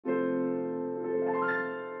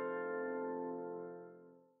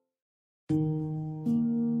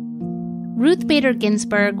Ruth Bader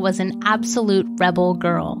Ginsburg was an absolute rebel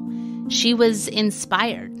girl. She was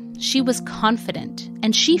inspired, she was confident,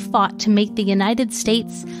 and she fought to make the United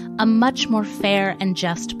States a much more fair and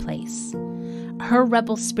just place. Her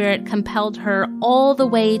rebel spirit compelled her all the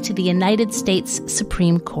way to the United States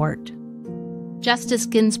Supreme Court. Justice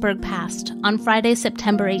Ginsburg passed on Friday,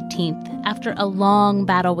 September 18th, after a long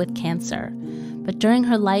battle with cancer. But during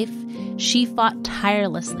her life, she fought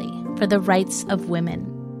tirelessly for the rights of women.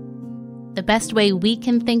 The best way we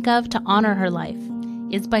can think of to honor her life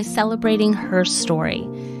is by celebrating her story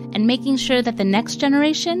and making sure that the next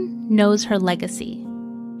generation knows her legacy.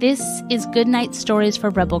 This is Goodnight Stories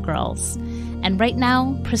for Rebel Girls. And right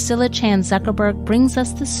now, Priscilla Chan Zuckerberg brings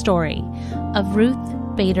us the story of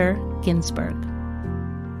Ruth Bader Ginsburg.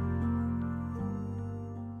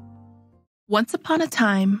 Once upon a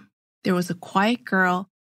time, there was a quiet girl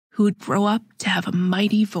who would grow up to have a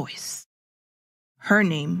mighty voice. Her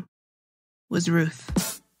name was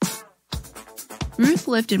Ruth. Ruth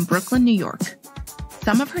lived in Brooklyn, New York.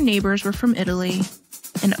 Some of her neighbors were from Italy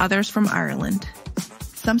and others from Ireland.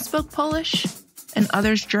 Some spoke Polish and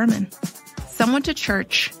others German. Some went to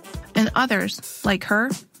church and others, like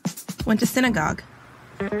her, went to synagogue.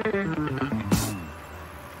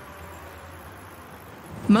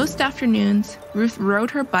 Most afternoons, Ruth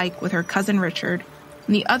rode her bike with her cousin Richard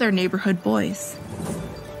and the other neighborhood boys.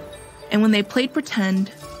 And when they played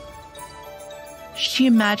pretend, she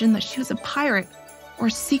imagined that she was a pirate or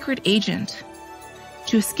a secret agent.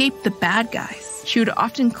 To escape the bad guys, she would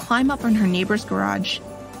often climb up on her neighbor's garage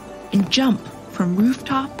and jump from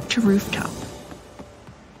rooftop to rooftop.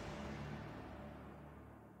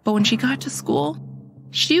 But when she got to school,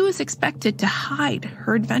 she was expected to hide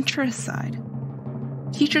her adventurous side.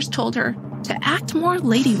 Teachers told her to act more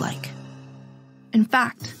ladylike. In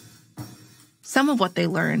fact, some of what they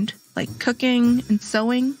learned, like cooking and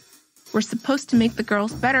sewing, were supposed to make the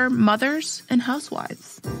girls better mothers and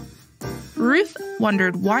housewives. Ruth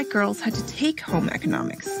wondered why girls had to take home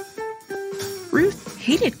economics. Ruth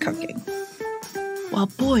hated cooking, while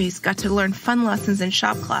boys got to learn fun lessons in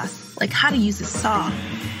shop class, like how to use a saw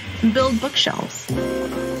and build bookshelves.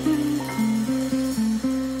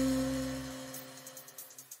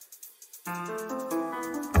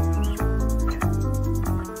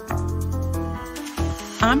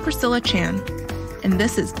 I'm Priscilla Chan, and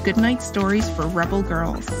this is Goodnight Stories for Rebel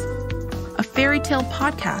Girls, a fairy tale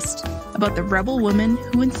podcast about the rebel women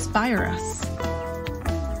who inspire us.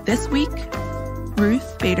 This week,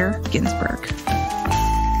 Ruth Bader Ginsburg.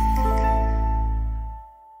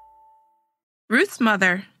 Ruth's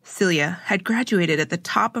mother, Celia, had graduated at the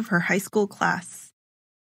top of her high school class,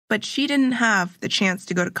 but she didn't have the chance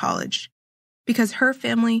to go to college because her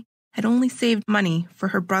family had only saved money for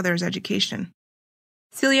her brother's education.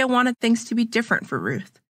 Celia wanted things to be different for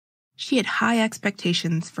Ruth. She had high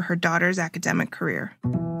expectations for her daughter's academic career.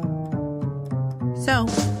 So,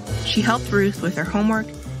 she helped Ruth with her homework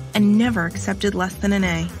and never accepted less than an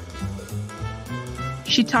A.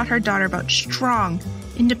 She taught her daughter about strong,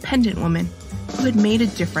 independent women who had made a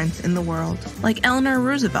difference in the world, like Eleanor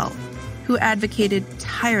Roosevelt, who advocated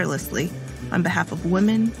tirelessly on behalf of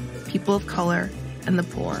women, people of color, and the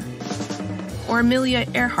poor. Or Amelia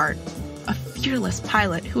Earhart, a fearless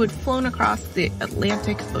pilot who had flown across the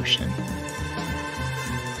Atlantic Ocean.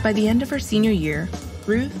 By the end of her senior year,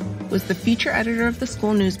 Ruth was the feature editor of the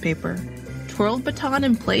school newspaper, twirled baton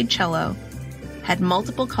and played cello, had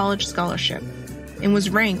multiple college scholarship, and was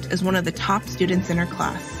ranked as one of the top students in her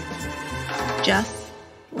class, just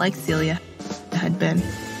like Celia had been.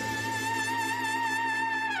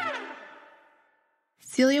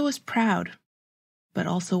 Celia was proud, but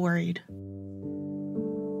also worried.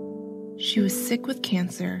 She was sick with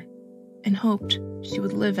cancer and hoped she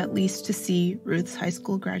would live at least to see Ruth's high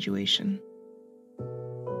school graduation.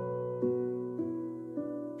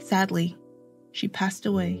 Sadly, she passed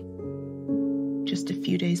away just a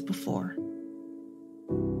few days before.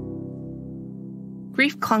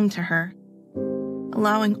 Grief clung to her,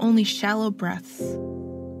 allowing only shallow breaths.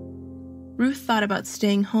 Ruth thought about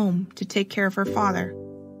staying home to take care of her father,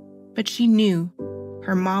 but she knew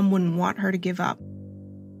her mom wouldn't want her to give up.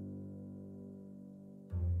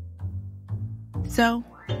 So,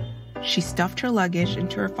 she stuffed her luggage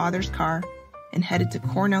into her father's car and headed to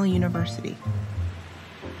Cornell University.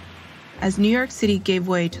 As New York City gave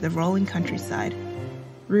way to the rolling countryside,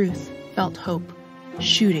 Ruth felt hope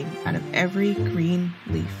shooting out of every green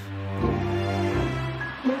leaf.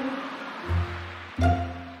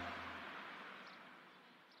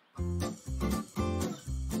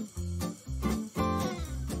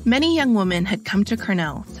 Many young women had come to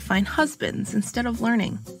Cornell to find husbands instead of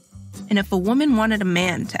learning, And if a woman wanted a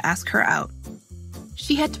man to ask her out,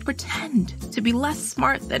 she had to pretend to be less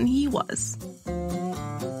smart than he was.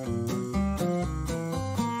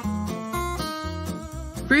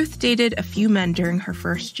 Ruth dated a few men during her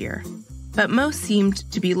first year, but most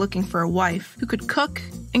seemed to be looking for a wife who could cook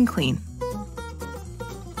and clean.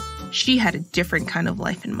 She had a different kind of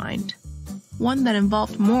life in mind, one that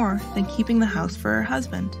involved more than keeping the house for her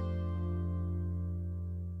husband.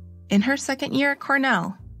 In her second year at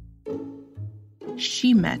Cornell,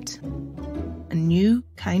 she met a new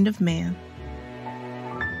kind of man.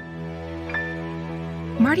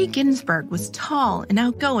 Marty Ginsburg was tall and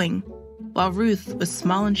outgoing, while Ruth was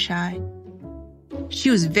small and shy.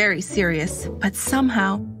 She was very serious, but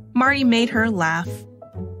somehow Marty made her laugh.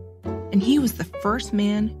 And he was the first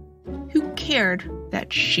man who cared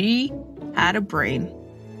that she had a brain.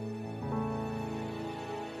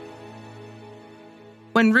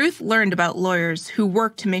 When Ruth learned about lawyers who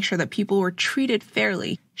worked to make sure that people were treated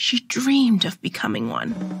fairly, she dreamed of becoming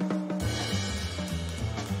one.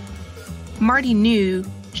 Marty knew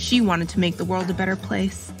she wanted to make the world a better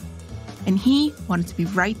place, and he wanted to be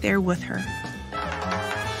right there with her.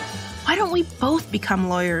 "Why don't we both become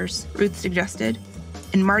lawyers?" Ruth suggested,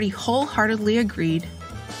 and Marty wholeheartedly agreed.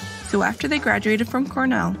 So after they graduated from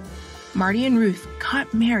Cornell, Marty and Ruth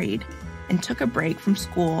got married and took a break from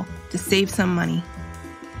school to save some money.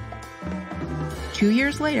 2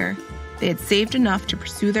 years later, they had saved enough to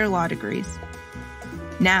pursue their law degrees.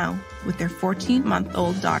 Now, with their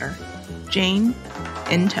 14-month-old daughter, Jane,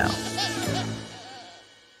 in tow.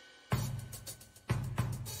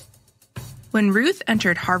 When Ruth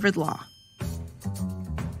entered Harvard Law,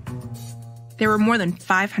 there were more than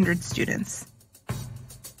 500 students,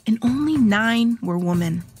 and only 9 were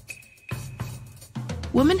women.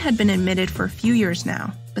 Women had been admitted for a few years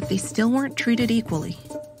now, but they still weren't treated equally.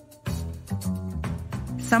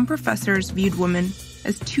 Some professors viewed women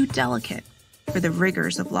as too delicate for the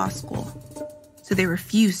rigors of law school, so they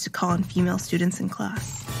refused to call in female students in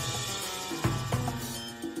class.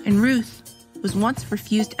 And Ruth was once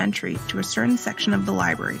refused entry to a certain section of the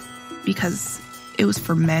library because it was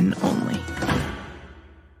for men only.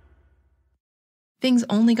 Things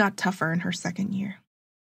only got tougher in her second year.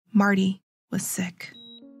 Marty was sick.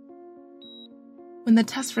 When the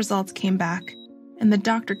test results came back and the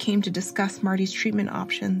doctor came to discuss Marty's treatment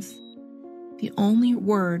options, the only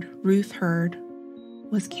word Ruth heard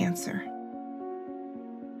was cancer.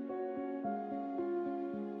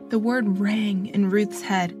 The word rang in Ruth's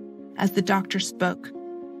head as the doctor spoke.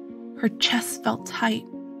 Her chest felt tight,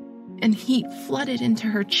 and heat flooded into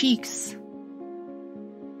her cheeks.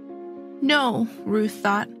 No, Ruth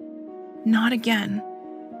thought, not again.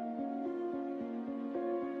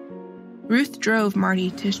 Ruth drove Marty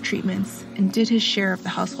to his treatments and did his share of the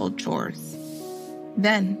household chores.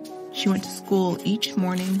 Then she went to school each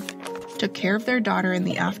morning, took care of their daughter in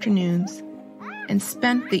the afternoons, and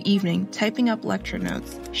spent the evening typing up lecture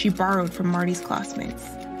notes she borrowed from Marty's classmates.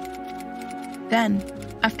 Then,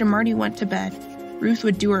 after Marty went to bed, Ruth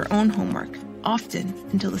would do her own homework, often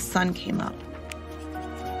until the sun came up.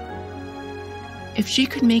 If she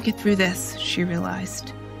could make it through this, she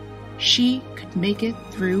realized, she could make it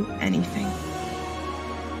through anything.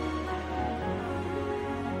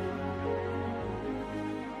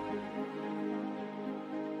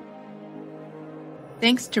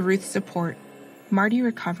 Thanks to Ruth's support, Marty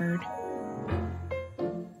recovered,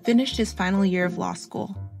 finished his final year of law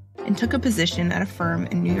school, and took a position at a firm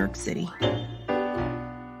in New York City.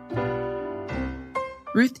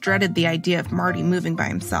 Ruth dreaded the idea of Marty moving by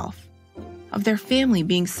himself, of their family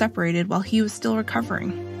being separated while he was still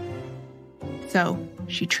recovering. So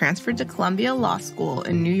she transferred to Columbia Law School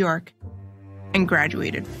in New York and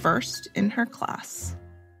graduated first in her class.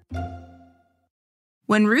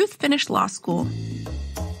 When Ruth finished law school,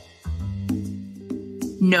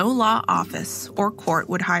 no law office or court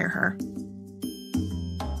would hire her.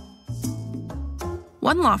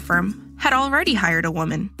 One law firm had already hired a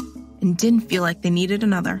woman and didn't feel like they needed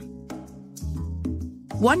another.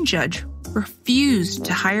 One judge refused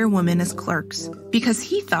to hire women as clerks because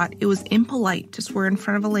he thought it was impolite to swear in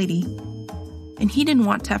front of a lady, and he didn't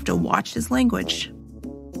want to have to watch his language.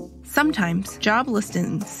 Sometimes job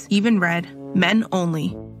listings even read, "Men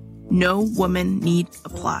only, no woman need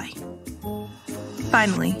apply."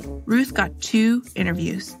 Finally, Ruth got 2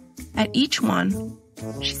 interviews. At each one,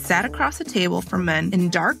 she sat across a table from men in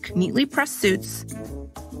dark, neatly pressed suits,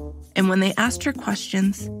 and when they asked her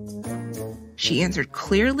questions, she answered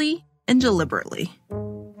clearly and deliberately.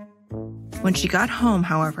 When she got home,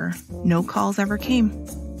 however, no calls ever came.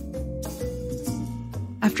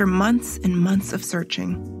 After months and months of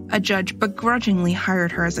searching, a judge begrudgingly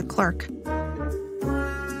hired her as a clerk,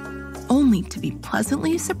 only to be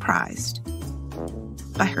pleasantly surprised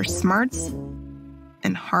by her smarts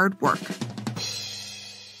and hard work.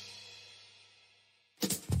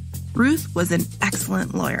 Ruth was an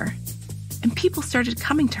excellent lawyer, and people started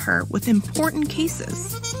coming to her with important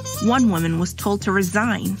cases. One woman was told to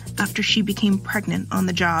resign after she became pregnant on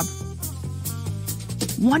the job.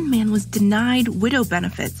 One man was denied widow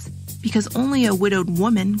benefits because only a widowed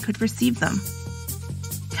woman could receive them.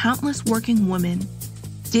 Countless working women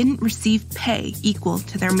didn't receive pay equal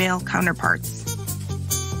to their male counterparts.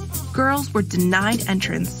 Girls were denied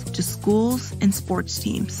entrance to schools and sports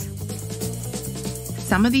teams.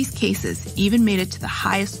 Some of these cases even made it to the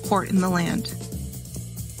highest court in the land,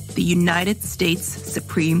 the United States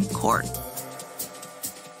Supreme Court.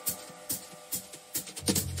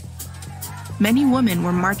 Many women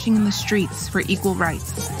were marching in the streets for equal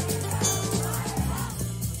rights.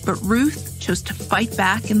 But Ruth chose to fight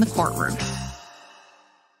back in the courtroom.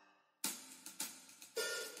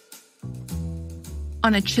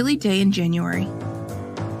 On a chilly day in January,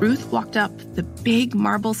 Ruth walked up the big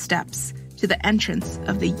marble steps to the entrance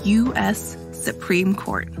of the U.S. Supreme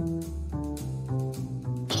Court.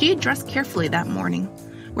 She had dressed carefully that morning,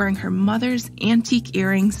 wearing her mother's antique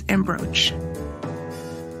earrings and brooch.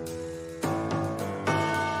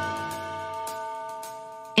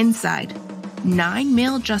 Inside, 9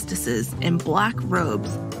 male justices in black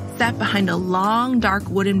robes sat behind a long, dark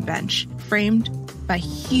wooden bench framed by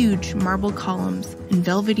huge marble columns and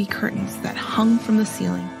velvety curtains that hung from the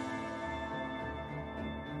ceiling.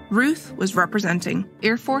 Ruth was representing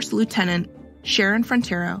Air Force Lieutenant Sharon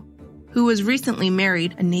Frontiero, who was recently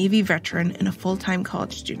married a Navy veteran and a full-time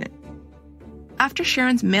college student. After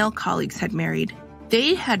Sharon's male colleagues had married,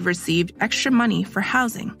 they had received extra money for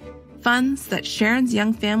housing, funds that Sharon's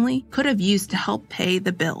young family could have used to help pay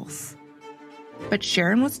the bills. But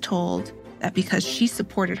Sharon was told that because she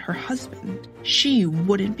supported her husband, she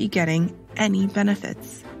wouldn't be getting any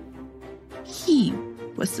benefits. He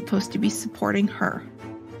was supposed to be supporting her.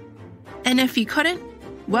 And if he couldn't,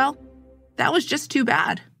 well, that was just too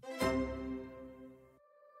bad.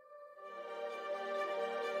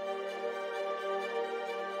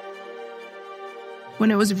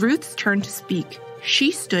 When it was Ruth's turn to speak,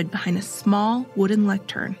 she stood behind a small wooden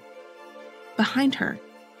lectern. Behind her,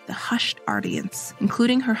 the hushed audience,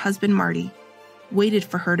 including her husband Marty, waited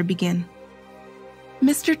for her to begin.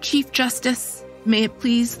 "Mr. Chief Justice, may it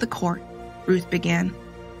please the court," Ruth began,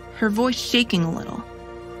 her voice shaking a little.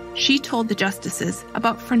 She told the justices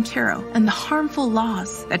about Frontiero and the harmful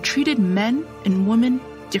laws that treated men and women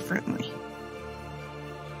differently.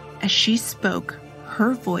 As she spoke,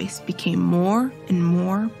 her voice became more and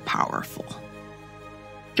more powerful.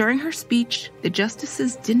 During her speech, the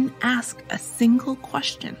justices didn't ask a single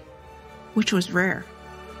question, which was rare.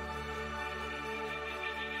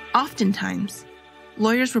 Oftentimes,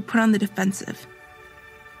 lawyers were put on the defensive,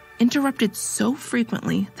 interrupted so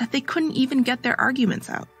frequently that they couldn't even get their arguments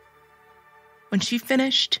out. When she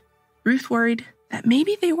finished, Ruth worried that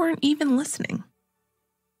maybe they weren't even listening.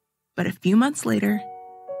 But a few months later,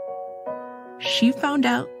 she found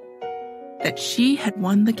out that she had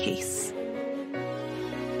won the case.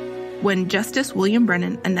 When Justice William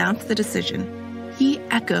Brennan announced the decision, he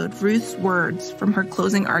echoed Ruth's words from her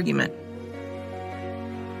closing argument.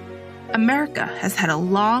 America has had a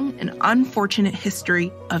long and unfortunate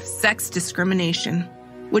history of sex discrimination,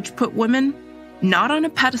 which put women not on a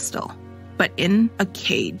pedestal, but in a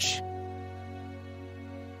cage.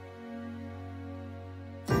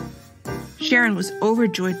 Sharon was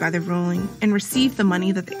overjoyed by the ruling and received the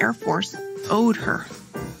money that the Air Force owed her.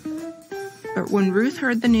 But when Ruth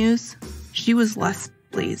heard the news, she was less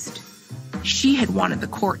pleased. She had wanted the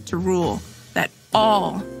court to rule that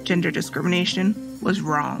all gender discrimination was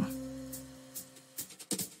wrong.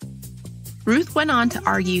 Ruth went on to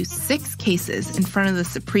argue 6 cases in front of the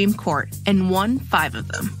Supreme Court and won 5 of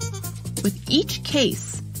them. With each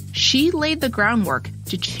case, she laid the groundwork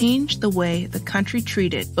to change the way the country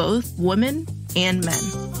treated both women and men.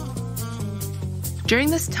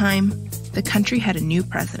 During this time, the country had a new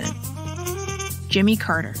president, Jimmy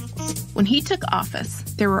Carter. When he took office,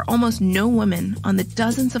 there were almost no women on the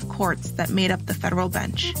dozens of courts that made up the federal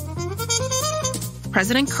bench.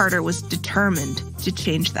 President Carter was determined to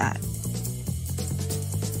change that.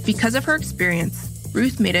 Because of her experience,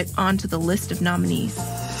 Ruth made it onto the list of nominees.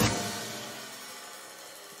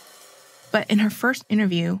 But in her first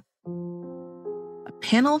interview, a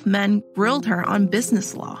panel of men grilled her on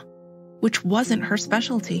business law, which wasn't her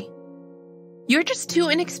specialty. "You're just too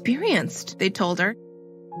inexperienced," they told her.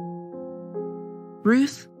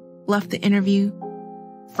 Ruth left the interview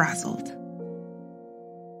frazzled.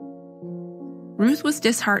 Ruth was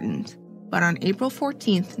disheartened, but on April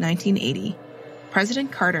 14, 1980,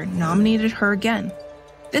 President Carter nominated her again,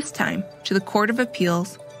 this time to the Court of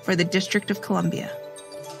Appeals for the District of Columbia.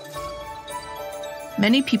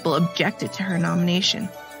 Many people objected to her nomination,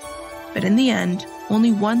 but in the end,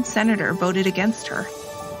 only one senator voted against her.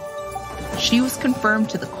 She was confirmed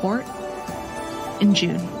to the court in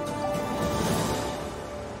June.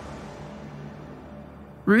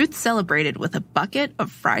 Ruth celebrated with a bucket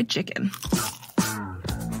of fried chicken.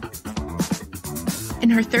 In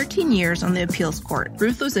her 13 years on the appeals court,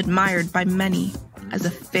 Ruth was admired by many as a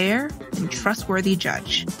fair and trustworthy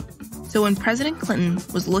judge. So when President Clinton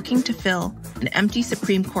was looking to fill an empty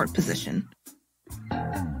Supreme Court position,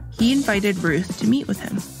 he invited Ruth to meet with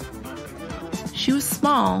him. She was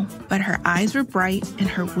small, but her eyes were bright and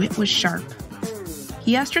her wit was sharp.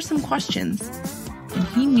 He asked her some questions, and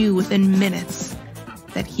he knew within minutes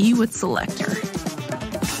that he would select her.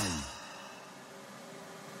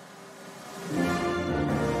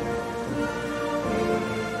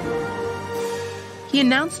 He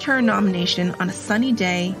announced her nomination on a sunny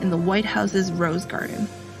day in the White House's Rose Garden,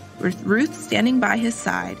 with Ruth standing by his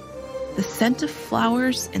side, the scent of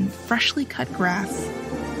flowers and freshly cut grass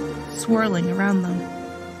swirling around them.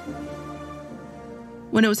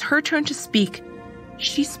 When it was her turn to speak,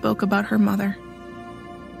 she spoke about her mother.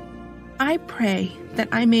 "I pray that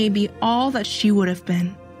I may be all that she would have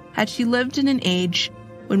been had she lived in an age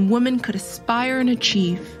when women could aspire and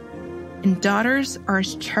achieve, and daughters are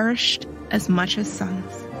as cherished as much as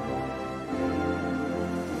sons."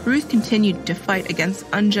 Ruth continued to fight against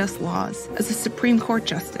unjust laws as a Supreme Court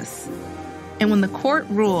justice. And when the court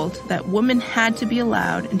ruled that women had to be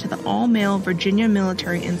allowed into the all-male Virginia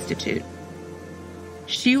Military Institute,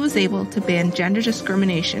 she was able to ban gender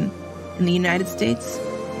discrimination in the United States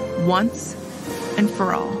once and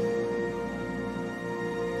for all.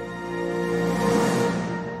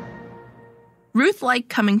 Ruth liked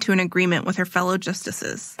coming to an agreement with her fellow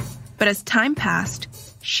justices, but as time passed,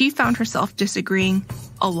 she found herself disagreeing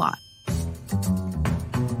a lot.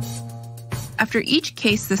 After each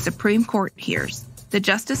case the Supreme Court hears, the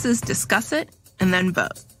justices discuss it and then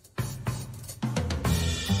vote.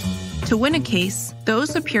 To win a case,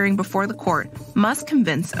 those appearing before the court must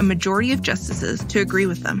convince a majority of justices to agree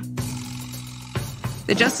with them.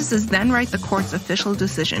 The justices then write the court's official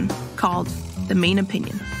decision, called the main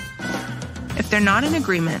opinion. If they're not in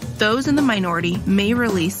agreement, those in the minority may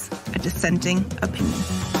release a dissenting opinion.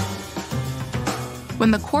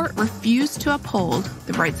 When the court refused to uphold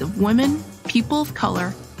the rights of women, people of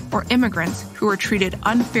color, or immigrants who were treated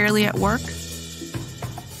unfairly at work,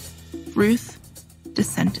 Ruth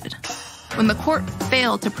dissented. When the court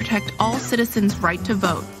failed to protect all citizens' right to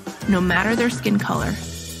vote, no matter their skin color,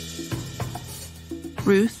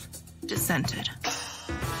 Ruth dissented.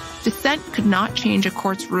 Dissent could not change a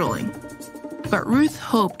court's ruling, but Ruth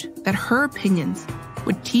hoped that her opinions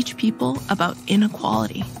would teach people about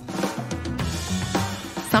inequality.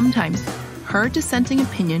 Sometimes, her dissenting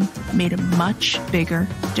opinion made a much bigger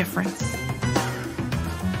difference.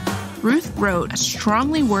 Ruth wrote a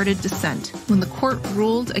strongly worded dissent when the court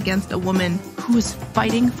ruled against a woman who was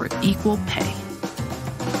fighting for equal pay.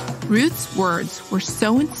 Ruth's words were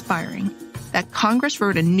so inspiring that Congress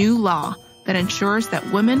wrote a new law that ensures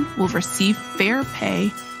that women will receive fair pay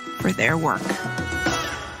for their work.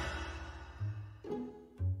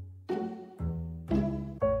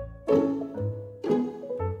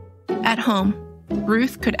 At home,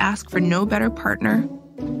 Ruth could ask for no better partner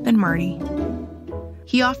than Marty.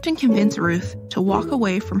 He often convinced Ruth to walk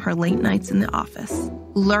away from her late nights in the office,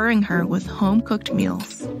 luring her with home-cooked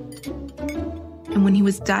meals. And when he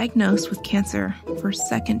was diagnosed with cancer for a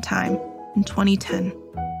second time in 2010,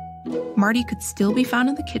 Marty could still be found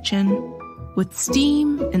in the kitchen with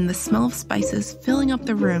steam and the smell of spices filling up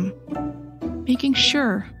the room, making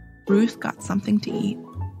sure Ruth got something to eat.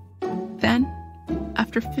 Then,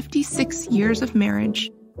 after 56 years of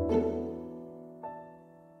marriage,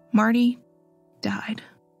 Marty died.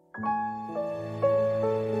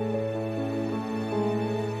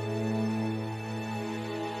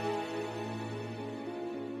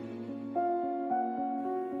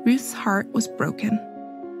 Ruth's heart was broken,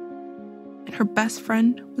 and her best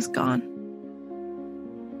friend was gone.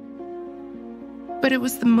 But it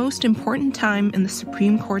was the most important time in the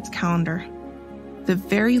Supreme Court's calendar, the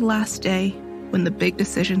very last day when the big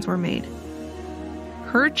decisions were made.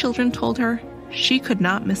 Her children told her she could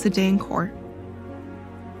not miss a day in court.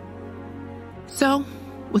 So,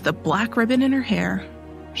 with a black ribbon in her hair,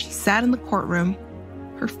 she sat in the courtroom,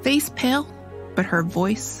 her face pale, but her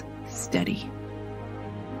voice steady.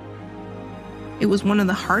 It was one of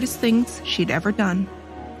the hardest things she'd ever done.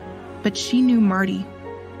 But she knew Marty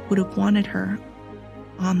would have wanted her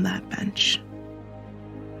on that bench.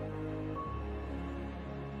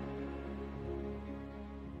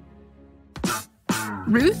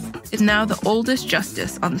 Ruth is now the oldest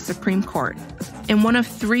justice on the Supreme Court and one of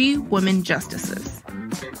 3 women justices.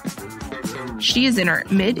 She is in her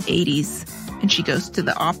mid-80s and she goes to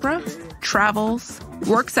the opera, travels,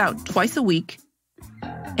 works out twice a week,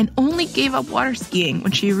 and only gave up water skiing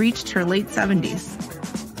when she reached her late 70s.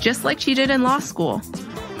 Just like she did in law school,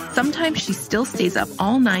 sometimes she still stays up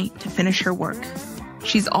all night to finish her work.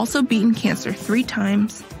 She's also beaten cancer 3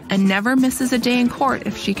 times and never misses a day in court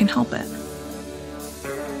if she can help it.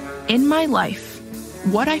 In my life,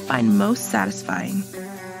 what I find most satisfying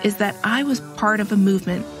is that I was part of a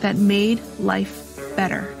movement that made life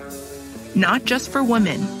better. Not just for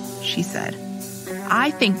women, she said.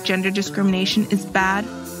 I think gender discrimination is bad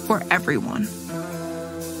for everyone.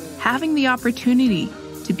 Having the opportunity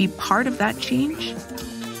to be part of that change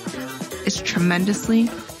is tremendously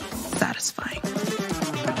satisfying.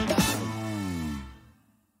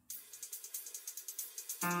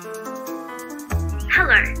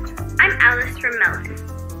 Hello, I'm Alice from Melbourne.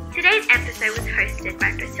 Today's episode was hosted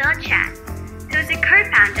by Priscilla Chan, who is a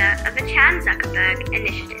co-founder of the Chan Zuckerberg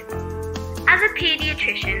Initiative. As a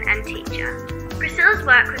pediatrician and teacher, Priscilla's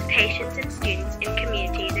work with patients and students in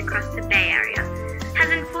communities across the Bay Area has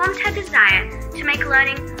informed her desire to make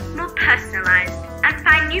learning more personalized and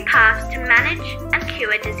find new paths to manage and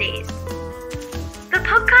cure disease. The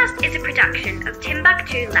podcast is a production of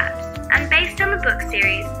Timbuktu Labs and based on the book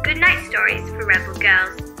series Goodnight Stories for Rebel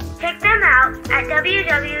Girls. Check them out at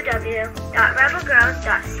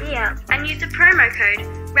www.rebelgirls.co and use the promo code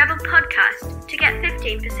REBELPODCAST to get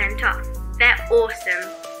 15% off. They're awesome.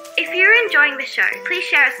 If you're enjoying the show, please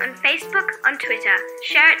share us on Facebook, on Twitter,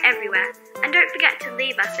 share it everywhere, and don't forget to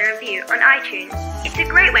leave us a review on iTunes. It's a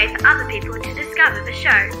great way for other people to discover the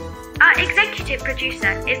show. Our executive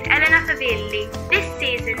producer is Elena Favilli. This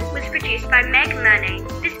season was produced by Meg Murnane.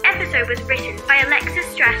 This episode was written by Alexis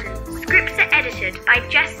Stratton. Scripts are edited by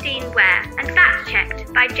Justine Ware and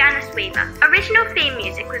fact-checked by Janice Weaver. Original theme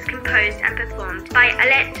music was composed and performed by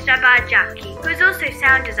Alet Dabajaki, who has also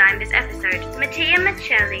sound designed this episode. Mattia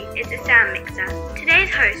Michelli is the sound mixer.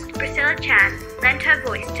 Today's host, Priscilla Chan, lent her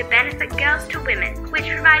voice to benefit Girls to Women, which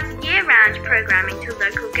provides year-round programming to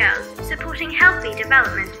local girls, supporting healthy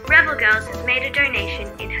development. Rebel Girls has made a donation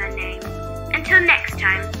in her name. Until next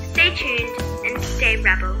time, stay tuned and stay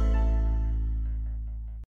rebel.